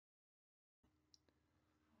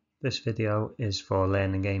This video is for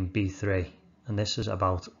learning game B3 and this is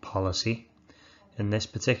about policy. In this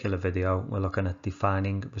particular video we're looking at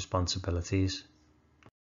defining responsibilities. The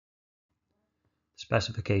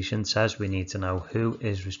specification says we need to know who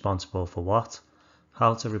is responsible for what,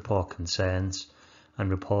 how to report concerns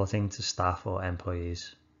and reporting to staff or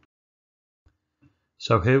employees.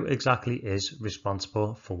 So who exactly is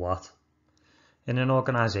responsible for what? In an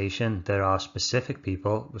organisation, there are specific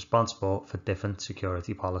people responsible for different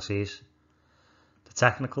security policies. The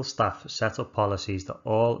technical staff set up policies that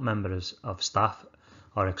all members of staff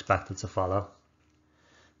are expected to follow.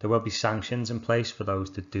 There will be sanctions in place for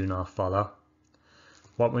those that do not follow.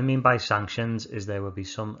 What we mean by sanctions is there will be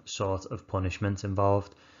some sort of punishment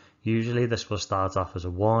involved. Usually this will start off as a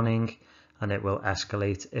warning and it will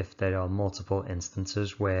escalate if there are multiple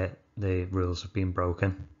instances where the rules have been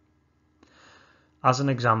broken. As an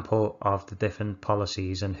example of the different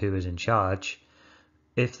policies and who is in charge,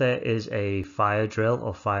 if there is a fire drill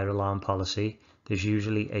or fire alarm policy, there's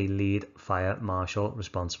usually a lead fire marshal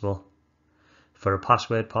responsible. For a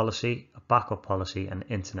password policy, a backup policy and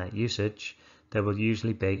internet usage, there will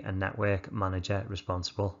usually be a network manager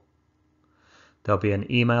responsible. There'll be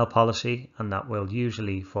an email policy and that will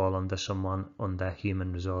usually fall under someone under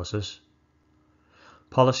human resources.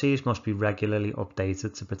 Policies must be regularly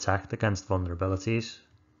updated to protect against vulnerabilities.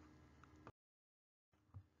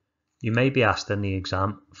 You may be asked in the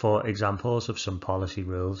exam for examples of some policy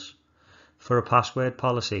rules. For a password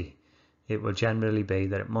policy, it will generally be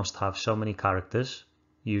that it must have so many characters,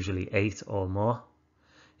 usually 8 or more.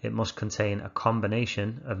 It must contain a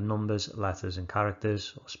combination of numbers, letters and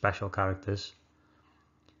characters or special characters.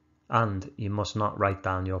 And you must not write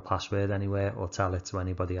down your password anywhere or tell it to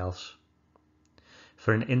anybody else.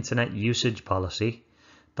 For an internet usage policy,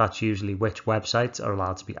 that's usually which websites are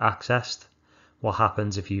allowed to be accessed, what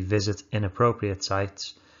happens if you visit inappropriate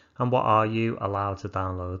sites, and what are you allowed to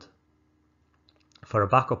download. For a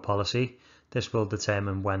backup policy, this will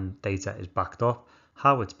determine when data is backed up,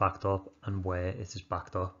 how it's backed up, and where it is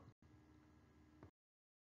backed up.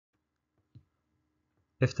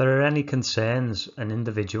 If there are any concerns, an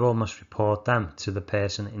individual must report them to the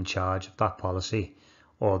person in charge of that policy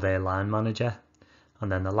or their line manager.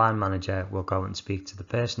 And then the line manager will go and speak to the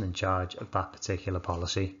person in charge of that particular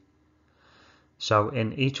policy. So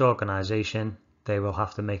in each organisation, they will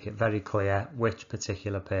have to make it very clear which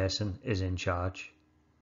particular person is in charge.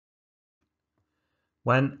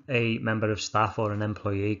 When a member of staff or an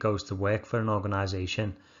employee goes to work for an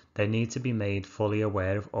organisation, they need to be made fully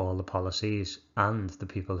aware of all the policies and the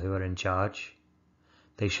people who are in charge.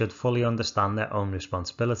 They should fully understand their own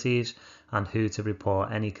responsibilities and who to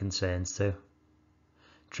report any concerns to.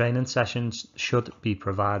 Training sessions should be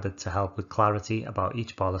provided to help with clarity about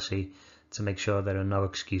each policy to make sure there are no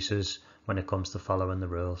excuses when it comes to following the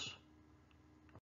rules.